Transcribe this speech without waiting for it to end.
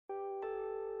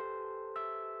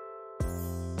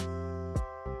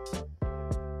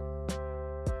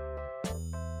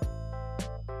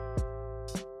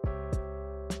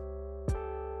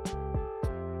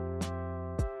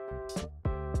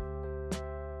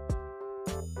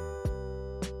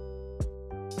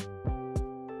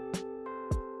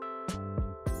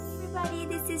everybody,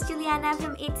 this is Juliana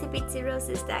from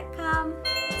ITSYBITSYROSES.com.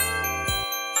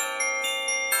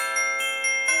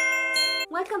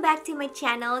 Welcome back to my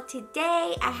channel.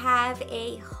 Today I have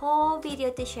a whole video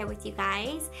to share with you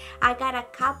guys. I got a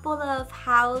couple of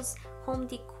home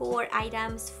decor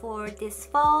items for this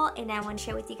fall, and I want to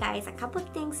share with you guys a couple of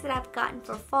things that I've gotten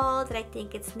for fall that I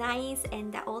think it's nice,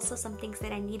 and also some things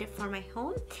that I needed for my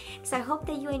home. So I hope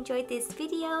that you enjoyed this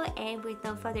video, and with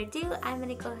no further ado, I'm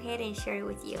gonna go ahead and share it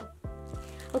with you.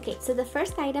 Okay, so the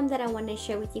first item that I want to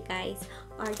share with you guys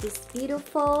are these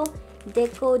beautiful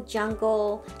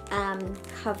DecoJungle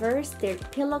covers. They're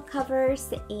pillow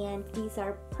covers, and these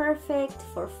are perfect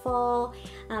for fall.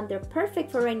 They're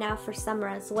perfect for right now for summer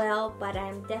as well, but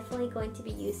I'm definitely going to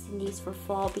be using these for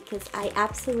fall because I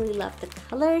absolutely love the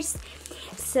colors.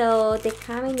 So they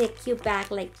come in a cute bag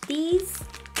like these.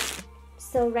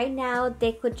 So right now,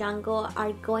 DecoJungle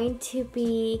are going to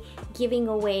be giving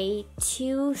away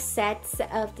 2 sets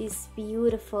of these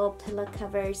beautiful pillow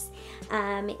covers,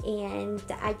 and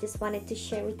I just wanted to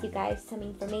share with you guys some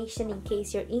information in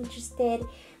case you're interested.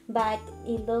 But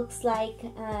it looks like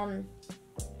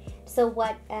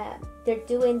they're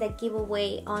doing the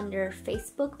giveaway on their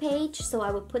Facebook page, so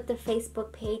I will put the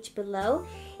Facebook page below,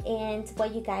 and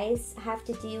what you guys have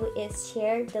to do is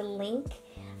share the link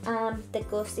that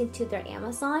goes into their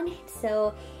Amazon.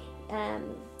 So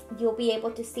you'll be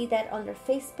able to see that on their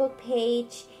Facebook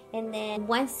page, and then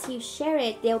once you share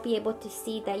it, they'll be able to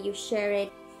see that you share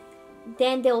it.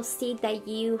 Then they'll see that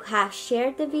you have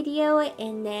shared the video,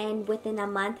 and then within a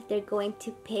month they're going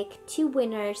to pick 2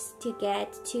 winners to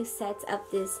get 2 sets of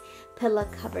this pillow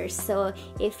covers. So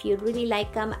if you really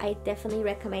like them, I definitely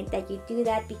recommend that you do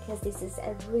that because this is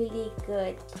a really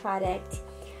good product.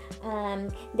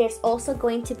 There's also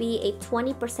going to be a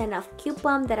 20% off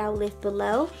coupon that I'll leave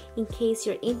below in case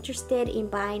you're interested in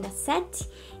buying a set,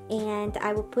 and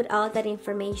I will put all that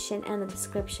information in the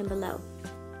description below.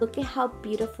 Look at how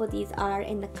beautiful these are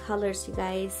in the colors, you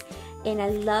guys, and I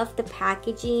love the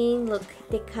packaging. Look,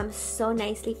 they come so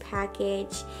nicely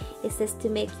packaged. It says to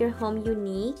make your home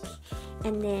unique,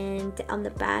 and then on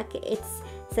the back it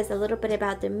says a little bit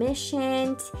about their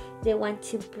mission. They want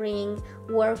to bring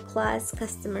world-class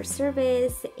customer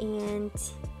service, and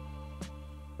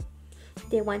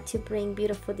they want to bring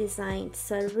beautiful designs.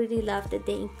 So I really love that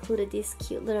they included this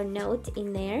cute little note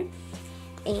in there.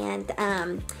 And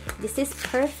this is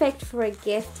perfect for a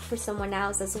gift for someone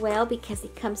else as well because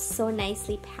it comes so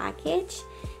nicely packaged.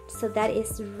 So that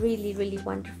is really, really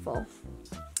wonderful.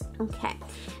 Okay,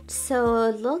 so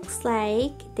it looks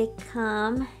like they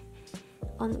come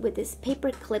with these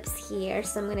paper clips here,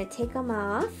 so I'm gonna take them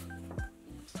off.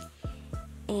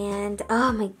 And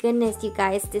oh my goodness, you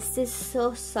guys, this is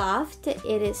so soft. It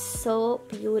is so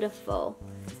beautiful.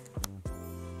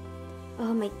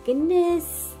 Oh my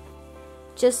goodness,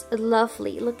 just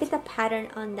lovely. Look at the pattern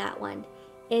on that one.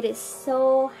 It is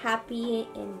so happy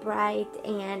and bright,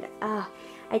 and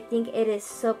I think it is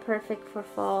so perfect for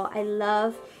fall. I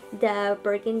love the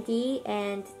burgundy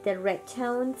and the red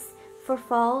tones for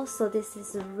fall, so this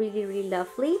is really, really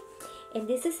lovely, and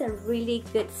this is a really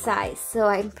good size, so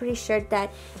I'm pretty sure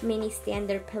that many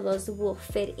standard pillows will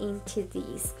fit into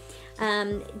these.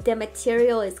 The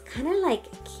material is kind of like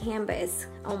canvas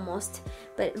almost,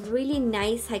 but really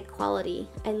nice, high quality.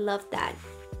 I love that.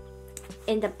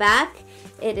 In the back,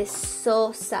 it is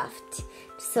so soft.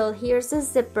 So here's the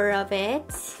zipper of it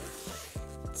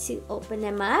to open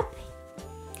them up.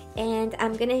 And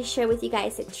I'm gonna share with you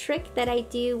guys a trick that I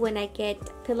do when I get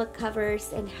pillow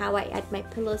covers and how I add my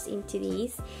pillows into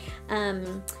these.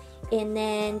 And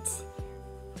then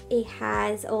it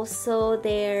has also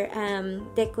their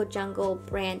DecoJungle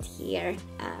brand here,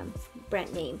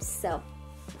 brand names. So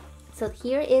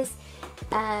here is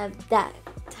that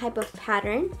type of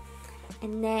pattern,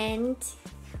 and then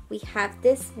we have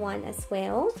this one as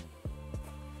well.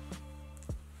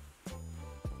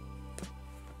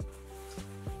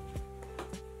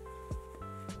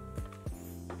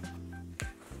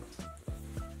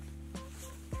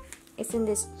 Isn't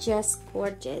this just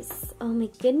gorgeous? Oh my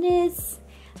goodness,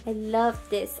 I love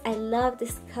this. I love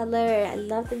this color. I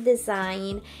love the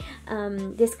design.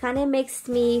 This kind of makes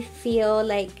me feel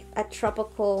like a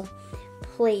tropical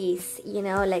place, you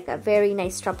know, like a very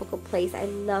nice tropical place. I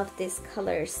love these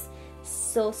colors.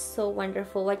 So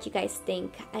wonderful. What you guys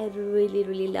think? I really,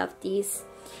 really love these.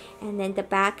 And then the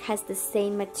back has the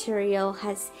same material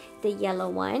as the yellow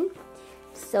one.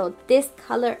 So this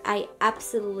color I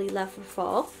absolutely love for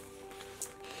fall.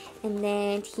 And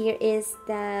then here is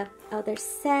the other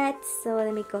set. So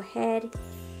let me go ahead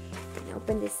and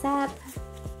open this up.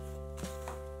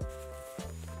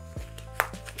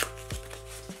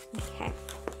 Okay,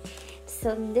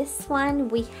 so in this one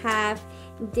we have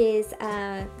this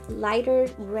lighter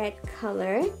red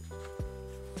color,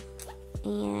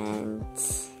 and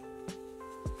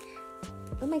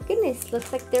oh my goodness,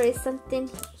 looks like there is something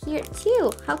here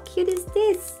too. How cute is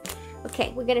this?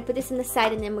 Okay, we're gonna put this on the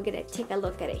side and then we're gonna take a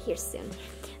look at it here soon.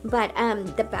 But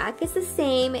the back is the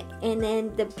same, and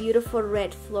then the beautiful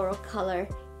red floral color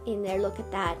in there. Look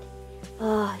at that.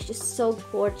 Oh, it's just so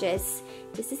gorgeous.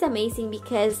 This is amazing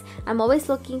because I'm always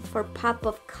looking for pop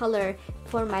of color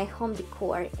for my home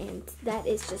decor, and that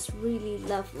is just really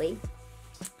lovely.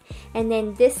 And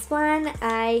then this one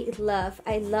I love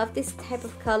this type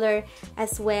of color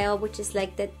as well, which is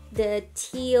like the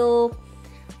teal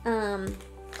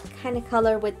kind of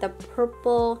color with the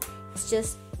purple. It's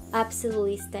just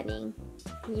absolutely stunning.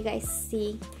 Can you guys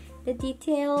see the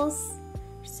details?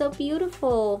 So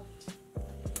beautiful.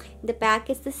 The back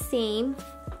is the same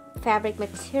fabric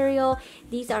material.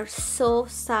 These are so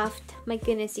soft. My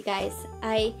goodness, you guys,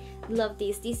 I love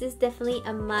these. This is definitely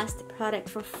a must product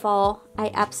for fall.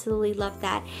 I absolutely love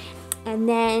that. And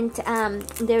then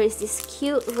there is this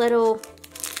cute little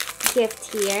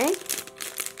gift here.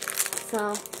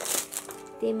 So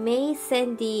they may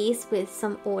send these with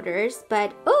some orders,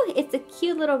 but oh, it's a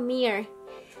cute little mirror. I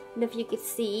don't know if you can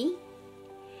see.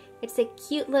 It's a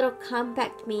cute little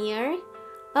compact mirror.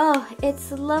 Oh,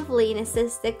 it's lovely, and it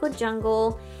says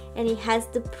DecoJungle, and it has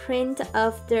the print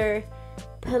of their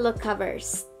pillow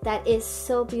covers. That is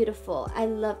so beautiful. I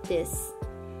love this.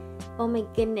 Oh my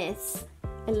goodness,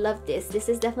 I love this. This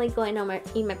is definitely going on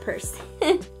in my purse.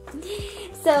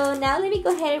 So now let me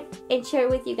go ahead and share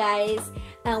with you guys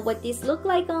what these look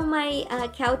like on my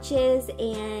couches,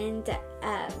 and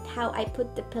how I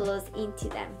put the pillows into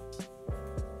them.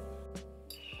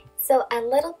 So a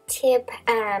little tip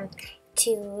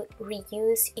to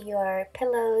reuse your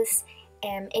pillows,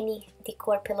 any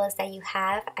decor pillows that you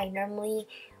have. I normally,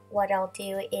 what I'll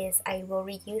do is I will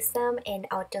reuse them, and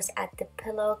I'll just add the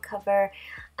pillow cover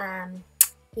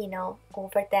you know,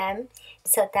 over them,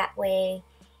 so that way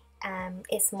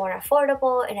it's more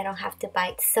affordable and I don't have to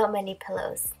buy so many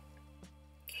pillows.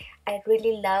 I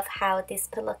really love how these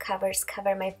pillow covers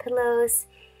cover my pillows.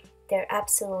 They're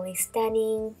absolutely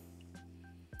stunning,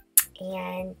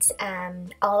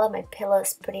 and all of my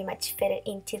pillows pretty much fit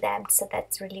into them, so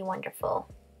that's really wonderful.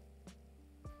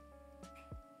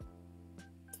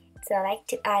 So I like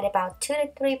to add about 2 to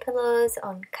 3 pillows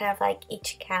on kind of like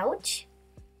each couch.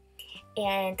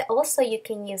 And also you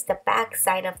can use the back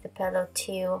side of the pillow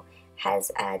too, has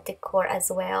a decor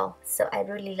as well, so I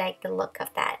really like the look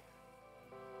of that.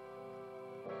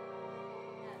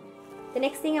 The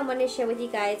next thing I want to share with you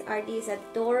guys are these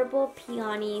adorable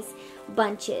peonies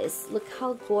bunches. Look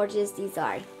how gorgeous these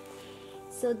are.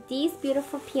 So these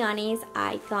beautiful peonies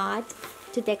I got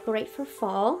to decorate for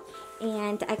fall,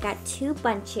 and I got 2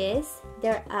 bunches.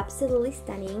 They're absolutely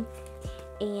stunning,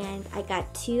 and I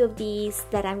got 2 of these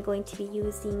that I'm going to be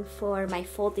using for my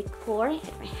fall decor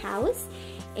at my house,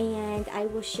 and I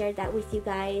will share that with you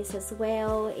guys as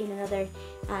well in another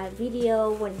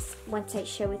video once I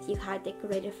share with you how I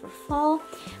decorated for fall.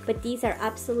 But these are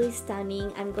absolutely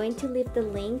stunning. I'm going to leave the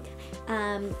link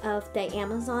of the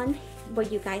Amazon where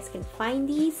you guys can find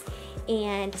these,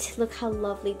 and look how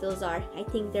lovely those are. I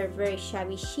think they're very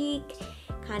shabby chic,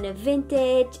 kind of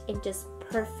vintage, and just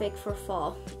perfect for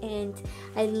fall. And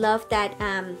I love that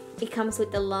it comes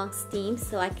with the long stem,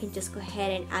 so I can just go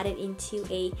ahead and add it into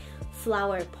a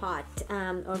flower pot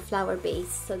or flower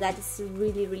base. So that is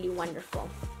really, really wonderful.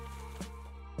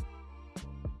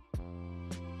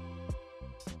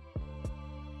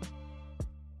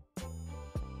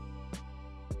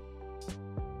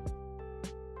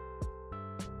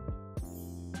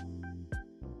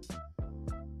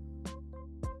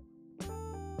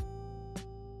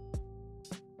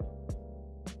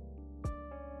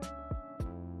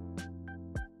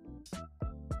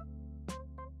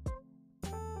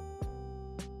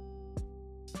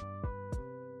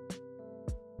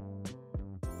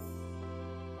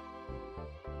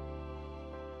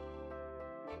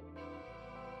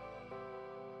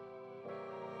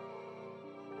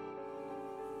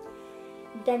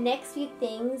 The next few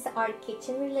things are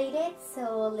kitchen related,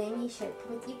 so let me share it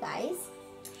with you guys.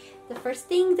 The first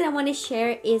thing that I want to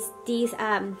share is this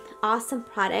awesome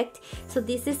product. So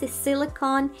this is a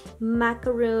silicone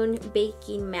macaroon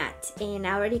baking mat, and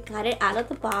I already got it out of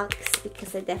the box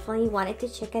because I definitely wanted to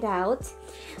check it out.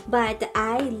 But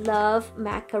I love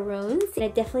macaroons, and I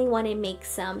definitely want to make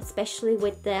some, especially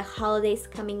with the holidays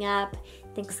coming up.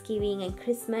 Thanksgiving and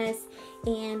Christmas.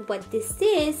 And what this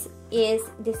is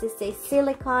a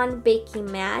silicone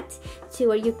baking mat to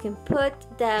where you can put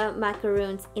the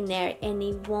macaroons in there and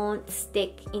it won't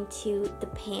stick into the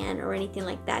pan or anything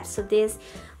like that. So this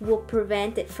will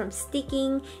prevent it from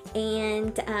sticking,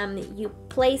 and you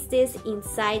place this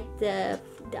inside the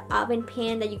oven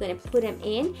pan that you're gonna put them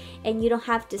in, and you don't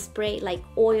have to spray like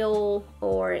oil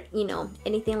or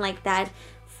anything like that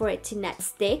for it to not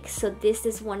stick. So this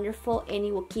is wonderful, and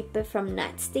it will keep it from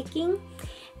not sticking.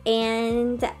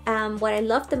 And what I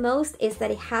love the most is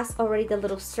that it has already the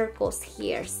little circles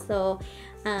here. So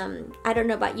I don't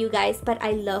know about you guys, but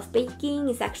I love baking.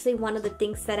 It's actually one of the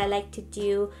things that I like to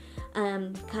do,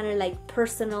 kind of like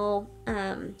personal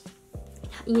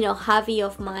hobby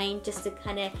of mine, just to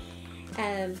kind of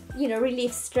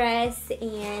relieve stress,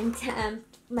 and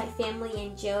my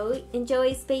family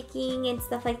enjoys baking and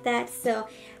stuff like that. So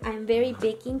I'm very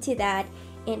big into that,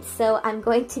 and so I'm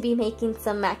going to be making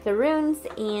some macaroons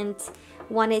and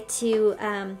wanted to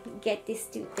get these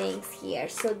two things here.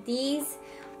 So these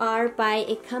are by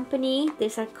a company.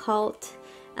 These are called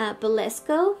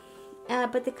Belesco,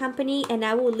 but the company, and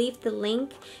I will leave the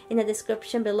link in the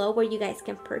description below where you guys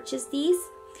can purchase these.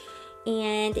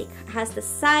 And it has the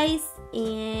size,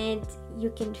 and you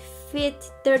can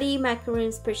fit 30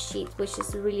 macaroons per sheet, which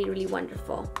is really, really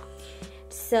wonderful.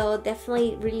 So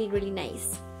definitely really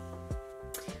nice.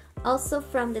 Also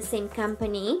from the same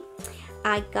company,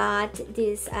 I got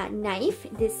this knife.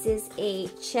 This is a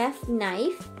chef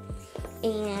knife,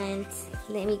 and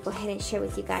let me go ahead and share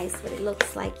with you guys what it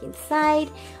looks like inside.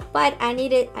 But I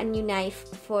needed a new knife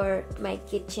for my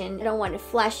kitchen. I don't want to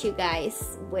flash you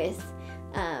guys with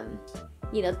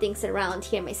things around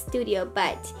here in my studio,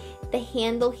 but the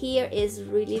handle here is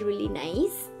really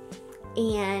nice,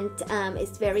 and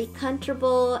it's very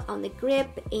comfortable on the grip,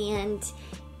 and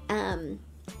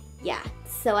yeah,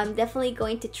 so I'm definitely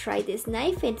going to try this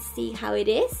knife and see how it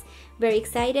is. Very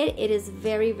excited. It is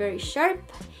very sharp,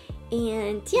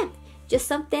 and yeah, just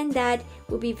something that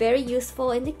will be very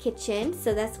useful in the kitchen,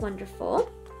 so that's wonderful.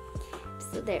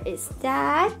 So there is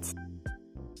that.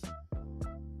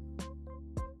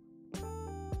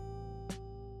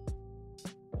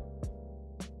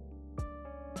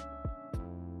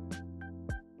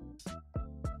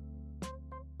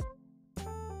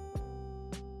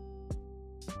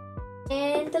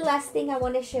 And the last thing I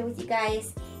want to share with you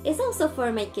guys is also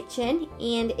for my kitchen,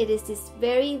 and it is this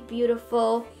very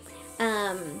beautiful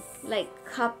like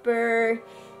copper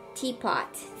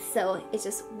teapot. So it's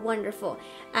just wonderful.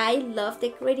 I love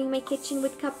decorating my kitchen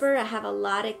with copper. I have a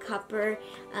lot of copper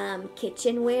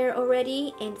kitchenware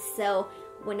already, and so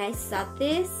when I saw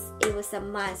this, it was a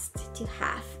must to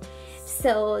have.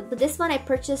 So this one I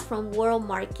purchased from World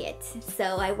Market.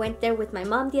 So I went there with my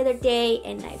mom the other day,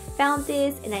 and I found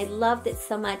this, and I loved it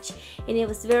so much, and it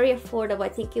was very affordable. I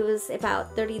think it was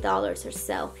about $30 or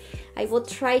so. I will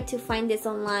try to find this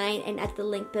online and add the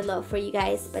link below for you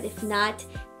guys, but if not,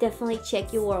 definitely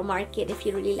check your World Market if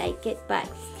you really like it. But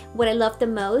what I love the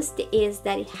most is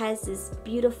that it has this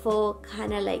beautiful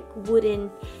kind of like wooden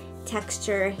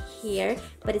texture here,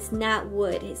 but it's not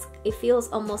wood. It feels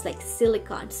almost like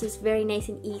silicone, so it's very nice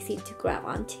and easy to grab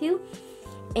onto.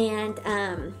 And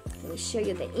let me show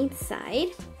you the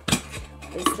inside.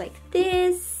 It's like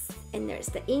this, and there's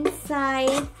the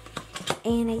inside,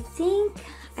 and I think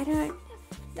I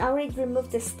already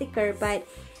removed the sticker, but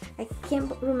I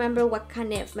can't remember what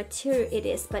kind of material it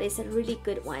is, but it's a really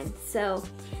good one. So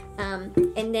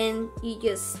and then you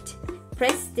just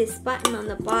press this button on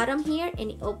the bottom here, and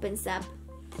it opens up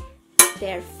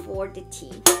there for the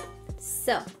tea.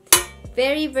 So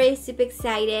very super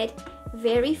excited,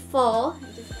 very full.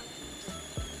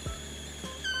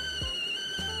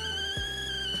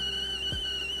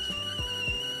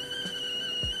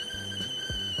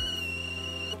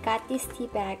 Got these tea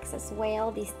bags as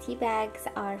well. These tea bags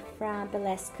are from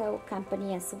Belesco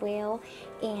company as well,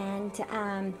 and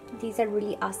these are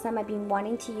really awesome. I've been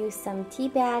wanting to use some tea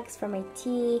bags for my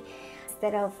tea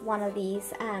instead of one of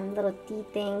these little tea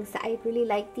things. I really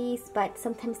like these, but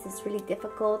sometimes it's really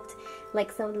difficult.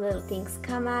 Like some of the little things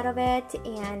come out of it,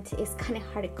 and it's kind of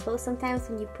hard to close sometimes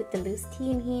when you put the loose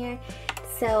tea in here.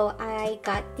 So I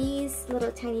got these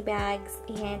little tiny bags,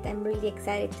 and I'm really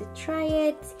excited to try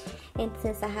it. And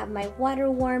since I have my water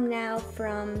warm now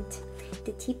from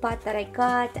the teapot that I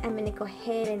got, I'm gonna go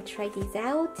ahead and try these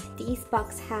out. This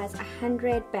box has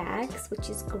 100 bags, which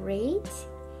is great.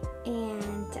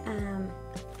 And I'm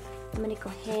gonna go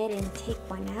ahead and take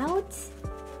one out.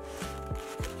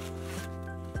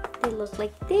 They look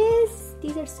like this.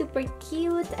 These are super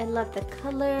cute. I love the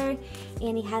color,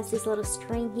 and it has this little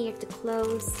string here to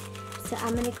close. so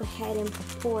I'm gonna go ahead and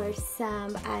pour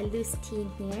some loose tea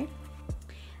in here.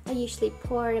 I usually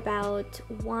pour about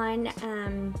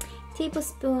 1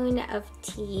 tablespoon of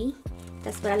tea.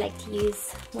 That's what I like to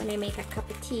use when I make a cup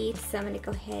of tea. So I'm gonna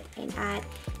go ahead and add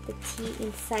the tea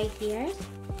inside here.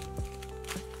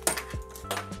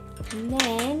 And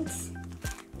then,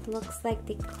 looks like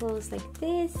they close like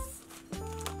this.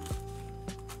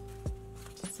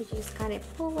 So you just kind of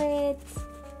pull it.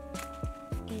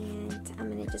 And I'm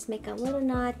gonna just make a little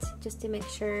knot just to make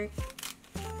sure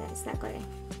that it's not gonna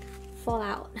fall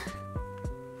out.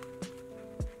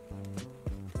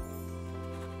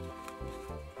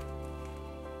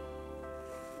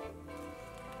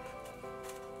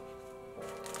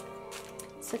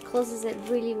 So it closes it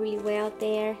really, really well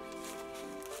there.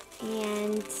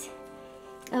 And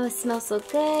oh, it smells so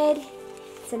good.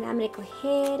 So now I'm gonna go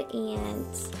ahead and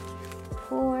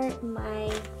pour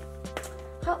my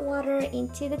hot water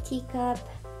into the teacup.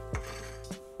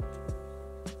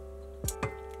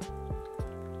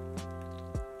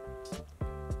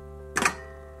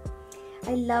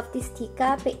 I love this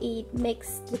teacup. It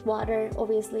makes the water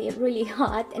obviously really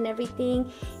hot and everything,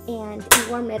 and it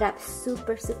warms it up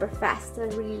super fast, so I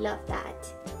really love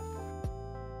that.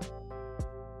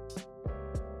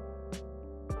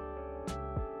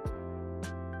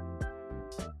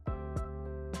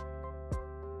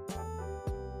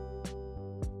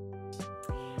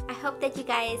 I hope that you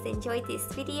guys enjoyed this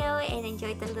video and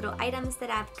enjoyed the little items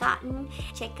that I've gotten.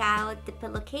 Check out the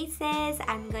pillowcases.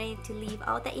 I'm going to leave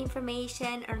all the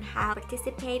information on how to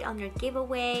participate on your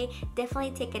giveaway.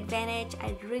 Definitely take advantage.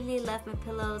 I really love my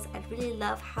pillows. I really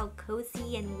love how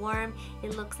cozy and warm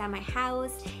it looks at my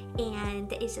house,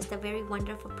 and it's just a very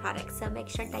wonderful product. So make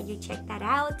sure that you check that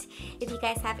out. If you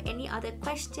guys have any other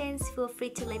questions, feel free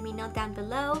to let me know down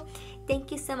below.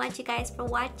 Thank you so much, you guys, for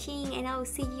watching, and I will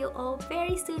see you all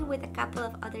very soon with a couple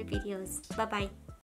of other videos. Bye bye.